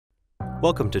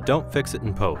Welcome to Don't Fix It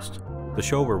in Post, the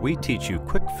show where we teach you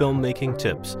quick filmmaking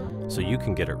tips so you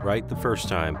can get it right the first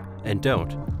time and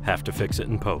don't have to fix it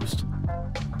in post.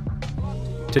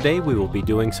 Today we will be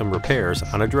doing some repairs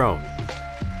on a drone.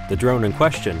 The drone in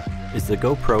question is the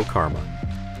GoPro Karma.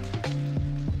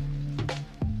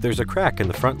 There's a crack in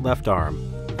the front left arm,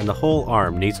 and the whole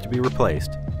arm needs to be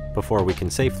replaced before we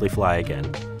can safely fly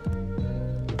again.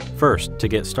 First, to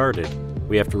get started,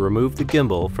 we have to remove the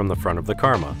gimbal from the front of the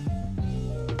Karma.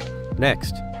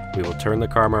 Next, we will turn the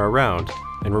Karma around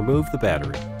and remove the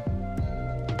battery.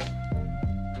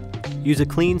 Use a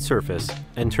clean surface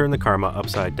and turn the Karma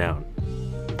upside down.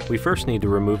 We first need to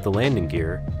remove the landing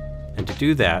gear, and to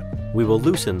do that, we will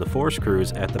loosen the 4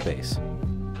 screws at the base.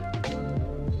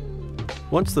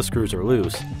 Once the screws are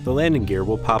loose, the landing gear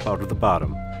will pop out of the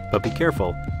bottom, but be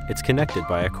careful, it's connected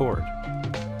by a cord.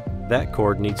 That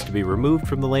cord needs to be removed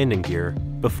from the landing gear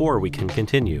before we can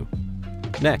continue.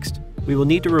 Next, we will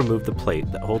need to remove the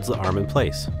plate that holds the arm in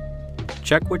place.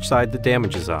 Check which side the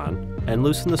damage is on and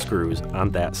loosen the screws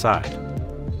on that side.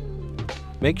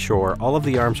 Make sure all of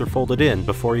the arms are folded in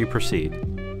before you proceed.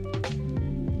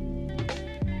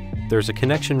 There's a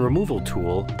connection removal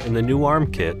tool in the new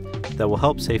arm kit that will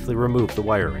help safely remove the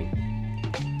wiring.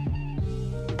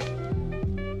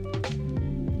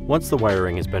 Once the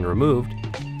wiring has been removed,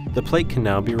 the plate can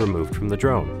now be removed from the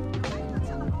drone.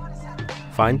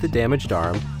 Find the damaged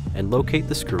arm and locate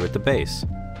the screw at the base.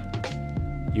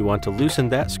 You want to loosen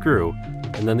that screw,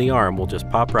 and then the arm will just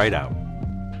pop right out.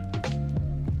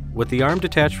 With the arm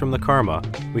detached from the Karma,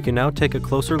 we can now take a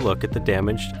closer look at the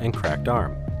damaged and cracked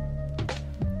arm.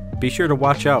 Be sure to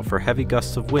watch out for heavy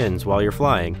gusts of winds while you're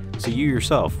flying so you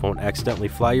yourself won't accidentally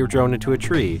fly your drone into a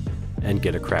tree and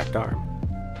get a cracked arm.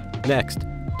 Next,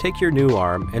 take your new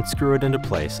arm and screw it into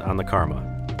place on the Karma.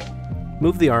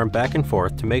 Move the arm back and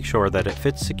forth to make sure that it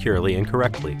fits securely and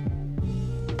correctly.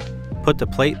 Put the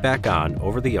plate back on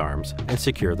over the arms and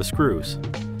secure the screws.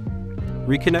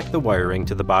 Reconnect the wiring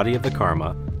to the body of the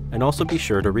Karma, and also be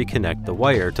sure to reconnect the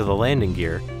wire to the landing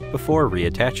gear before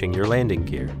reattaching your landing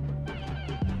gear.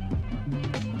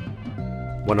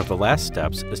 One of the last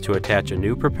steps is to attach a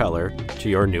new propeller to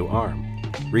your new arm.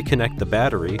 Reconnect the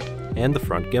battery and the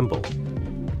front gimbal.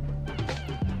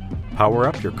 Power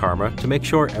up your Karma to make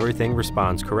sure everything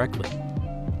responds correctly.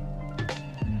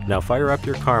 Now fire up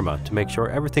your Karma to make sure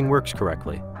everything works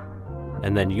correctly,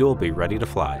 and then you'll be ready to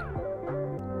fly.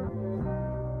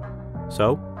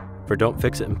 So, for Don't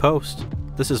Fix It in Post,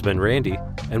 this has been Randy,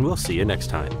 and we'll see you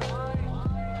next time.